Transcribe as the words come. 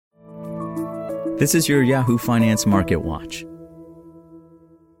This is your Yahoo Finance Market Watch.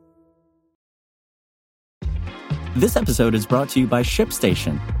 This episode is brought to you by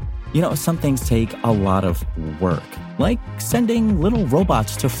ShipStation. You know, some things take a lot of work, like sending little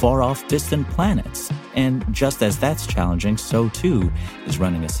robots to far-off distant planets. And just as that's challenging, so too is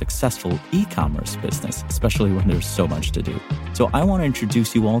running a successful e-commerce business, especially when there's so much to do. So I want to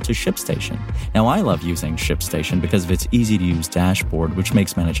introduce you all to ShipStation. Now, I love using ShipStation because of its easy-to-use dashboard, which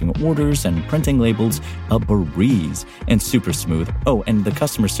makes managing orders and printing labels a breeze and super smooth. Oh, and the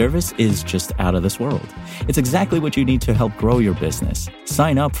customer service is just out of this world. It's exactly what you need to help grow your business.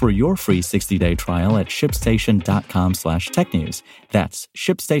 Sign up for your free 60-day trial at shipstation.com/technews. That's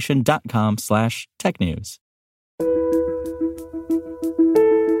shipstation.com/technews.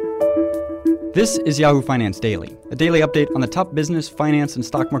 This is Yahoo Finance Daily, a daily update on the top business, finance, and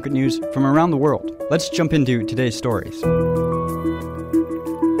stock market news from around the world. Let's jump into today's stories.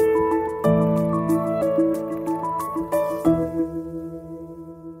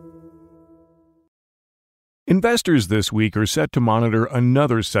 Investors this week are set to monitor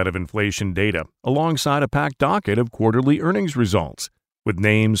another set of inflation data alongside a packed docket of quarterly earnings results, with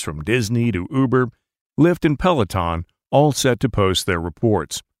names from Disney to Uber, Lyft, and Peloton all set to post their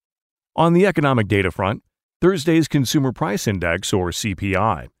reports. On the economic data front, Thursday's Consumer Price Index, or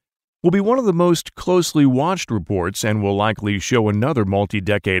CPI, will be one of the most closely watched reports and will likely show another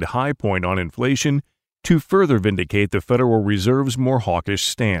multi-decade high point on inflation to further vindicate the Federal Reserve's more hawkish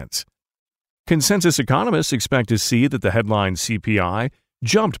stance. Consensus economists expect to see that the headline CPI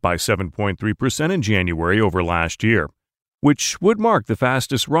jumped by 7.3% in January over last year, which would mark the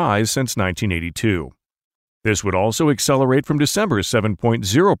fastest rise since 1982. This would also accelerate from December's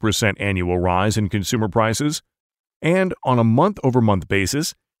 7.0% annual rise in consumer prices, and on a month-over-month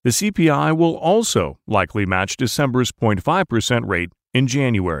basis, the CPI will also likely match December's 0.5% rate in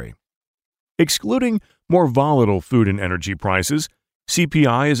January. Excluding more volatile food and energy prices,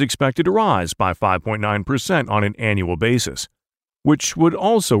 CPI is expected to rise by 5.9% on an annual basis, which would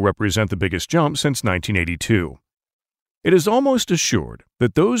also represent the biggest jump since 1982. It is almost assured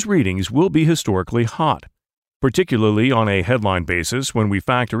that those readings will be historically hot, particularly on a headline basis when we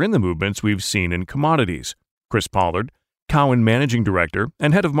factor in the movements we've seen in commodities, Chris Pollard, Cowen Managing Director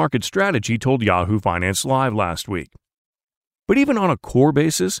and Head of Market Strategy, told Yahoo Finance Live last week. But even on a core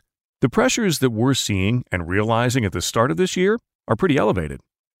basis, the pressures that we're seeing and realizing at the start of this year are pretty elevated.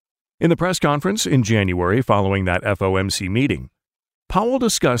 In the press conference in January following that FOMC meeting, Powell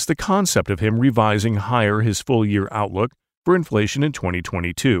discussed the concept of him revising higher his full-year outlook for inflation in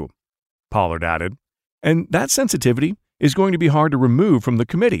 2022. Pollard added, and that sensitivity is going to be hard to remove from the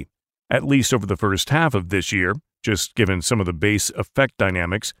committee, at least over the first half of this year, just given some of the base effect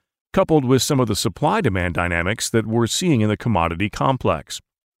dynamics, coupled with some of the supply-demand dynamics that we're seeing in the commodity complex.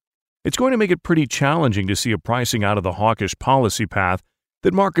 It's going to make it pretty challenging to see a pricing out of the hawkish policy path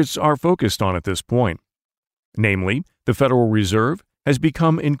that markets are focused on at this point. Namely, the Federal Reserve has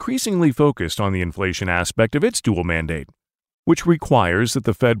become increasingly focused on the inflation aspect of its dual mandate, which requires that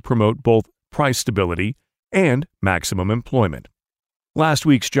the Fed promote both price stability and maximum employment. Last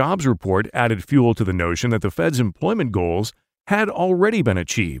week's jobs report added fuel to the notion that the Fed's employment goals had already been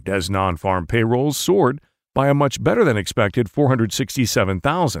achieved as non-farm payrolls soared by a much better than expected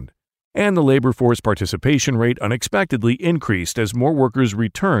 467,000, and the labor force participation rate unexpectedly increased as more workers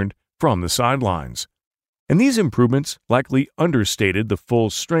returned from the sidelines. And these improvements likely understated the full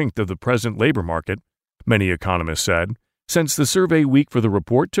strength of the present labor market, many economists said, since the survey week for the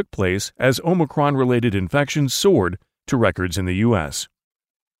report took place as Omicron-related infections soared to records in the U.S.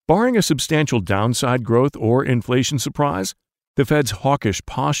 Barring a substantial downside growth or inflation surprise, the Fed's hawkish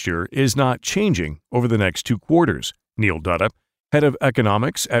posture is not changing over the next 2 quarters, Neil Dutta, head of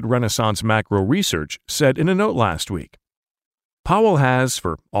economics at Renaissance Macro Research, said in a note last week. Powell has,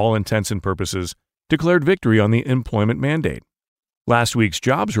 for all intents and purposes, declared victory on the employment mandate. Last week's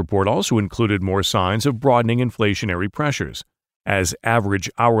jobs report also included more signs of broadening inflationary pressures, as average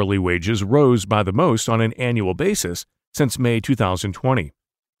hourly wages rose by the most on an annual basis since May 2020,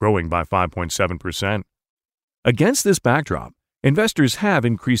 growing by 5.7%. Against this backdrop, investors have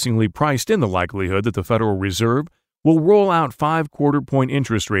increasingly priced in the likelihood that the Federal Reserve will roll out 5 quarter-point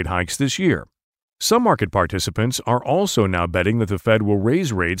interest rate hikes this year. Some market participants are also now betting that the Fed will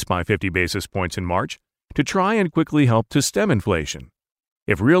raise rates by 50 basis points in March to try and quickly help to stem inflation.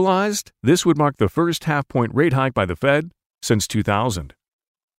 If realized, this would mark the first half-point rate hike by the Fed since 2000.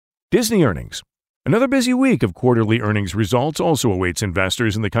 Disney earnings. Another busy week of quarterly earnings results also awaits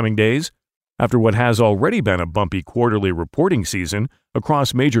investors in the coming days, after what has already been a bumpy quarterly reporting season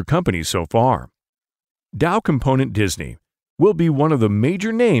across major companies so far. Dow component Disney will be one of the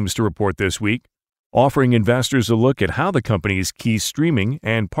major names to report this week, offering investors a look at how the company's key streaming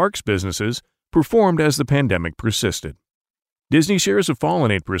and parks businesses performed as the pandemic persisted. Disney shares have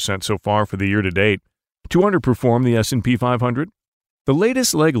fallen 8% so far for the year to date, to underperform the S&P 500. The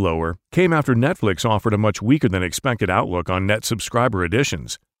latest leg lower came after Netflix offered a much weaker than expected outlook on net subscriber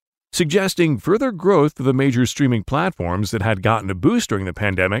additions, suggesting further growth of the major streaming platforms that had gotten a boost during the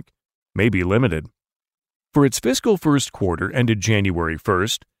pandemic may be limited. For its fiscal first quarter ended January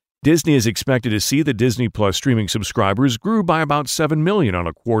 1st, Disney is expected to see the Disney Plus streaming subscribers grew by about 7 million on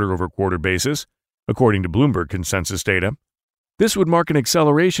a quarter-over-quarter basis, according to Bloomberg consensus data. This would mark an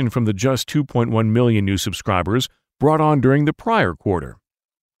acceleration from the just 2.1 million new subscribers brought on during the prior quarter.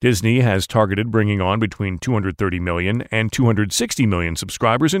 Disney has targeted bringing on between 230 million and 260 million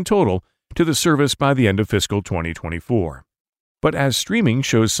subscribers in total to the service by the end of fiscal 2024. But as streaming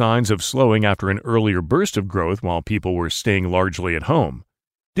shows signs of slowing after an earlier burst of growth while people were staying largely at home,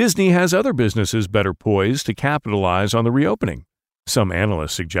 Disney has other businesses better poised to capitalize on the reopening, some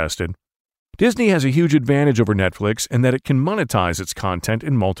analysts suggested. Disney has a huge advantage over Netflix in that it can monetize its content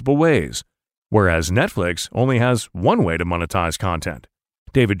in multiple ways, whereas Netflix only has one way to monetize content.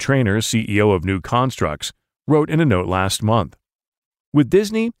 David Traynor, CEO of New Constructs, wrote in a note last month. With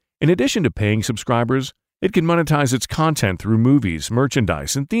Disney, in addition to paying subscribers, it can monetize its content through movies,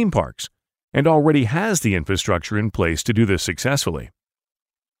 merchandise, and theme parks, and already has the infrastructure in place to do this successfully.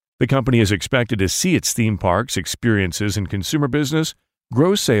 The company is expected to see its theme parks, experiences, and consumer business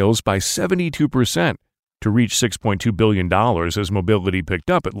grow sales by 72% to reach $6.2 billion as mobility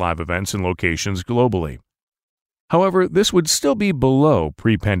picked up at live events and locations globally. However, this would still be below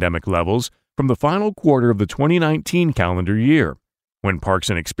pre-pandemic levels from the final quarter of the 2019 calendar year, when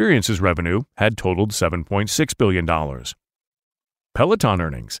parks and experiences revenue had totaled $7.6 billion. Peloton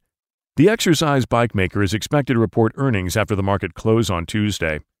earnings. The exercise bike maker is expected to report earnings after the market close on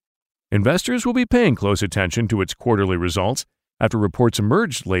Tuesday. Investors will be paying close attention to its quarterly results after reports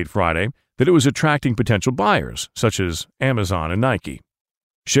emerged late Friday that it was attracting potential buyers, such as Amazon and Nike.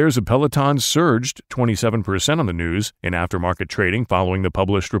 Shares of Peloton surged 27% on the news in aftermarket trading following the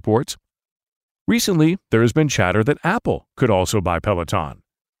published reports. Recently, there has been chatter that Apple could also buy Peloton,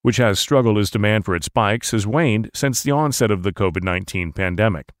 which has struggled as demand for its bikes has waned since the onset of the COVID-19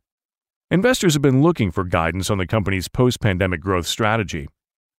 pandemic. Investors have been looking for guidance on the company's post-pandemic growth strategy.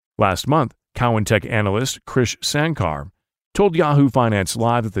 Last month, Cowen Tech analyst Krish Sankar told Yahoo Finance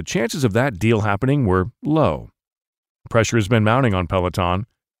Live that the chances of that deal happening were low. Pressure has been mounting on Peloton.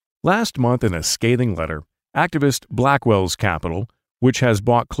 Last month, in a scathing letter, activist Blackwell's Capital, which has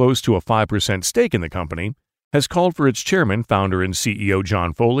bought close to a 5% stake in the company, has called for its chairman, founder, and CEO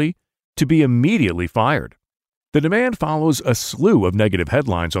John Foley to be immediately fired. The demand follows a slew of negative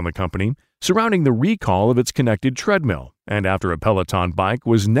headlines on the company surrounding the recall of its connected treadmill and after a Peloton bike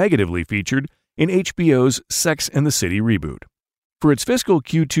was negatively featured in HBO's Sex and the City reboot. For its fiscal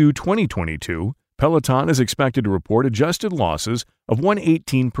Q2 2022, Peloton is expected to report adjusted losses of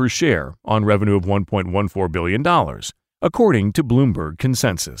 $1.18 per share on revenue of $1.14 billion, according to Bloomberg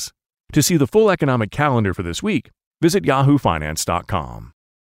consensus. To see the full economic calendar for this week, visit yahoofinance.com.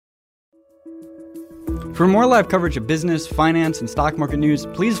 For more live coverage of business, finance, and stock market news,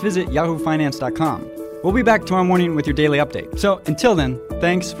 please visit yahoofinance.com. We'll be back tomorrow morning with your daily update. So until then,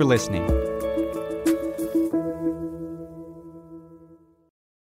 thanks for listening.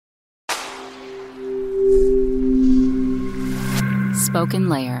 Spoken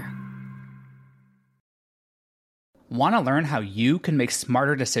Layer. Want to learn how you can make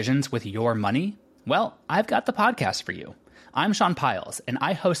smarter decisions with your money? Well, I've got the podcast for you. I'm Sean Piles, and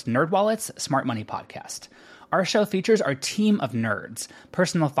I host NerdWallet's Smart Money Podcast. Our show features our team of nerds,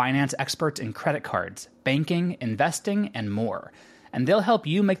 personal finance experts in credit cards, banking, investing, and more. And they'll help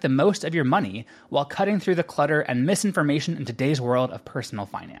you make the most of your money while cutting through the clutter and misinformation in today's world of personal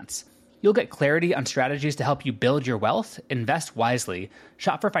finance. You'll get clarity on strategies to help you build your wealth, invest wisely,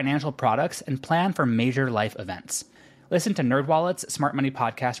 shop for financial products, and plan for major life events. Listen to NerdWallet's Smart Money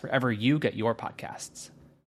Podcast wherever you get your podcasts.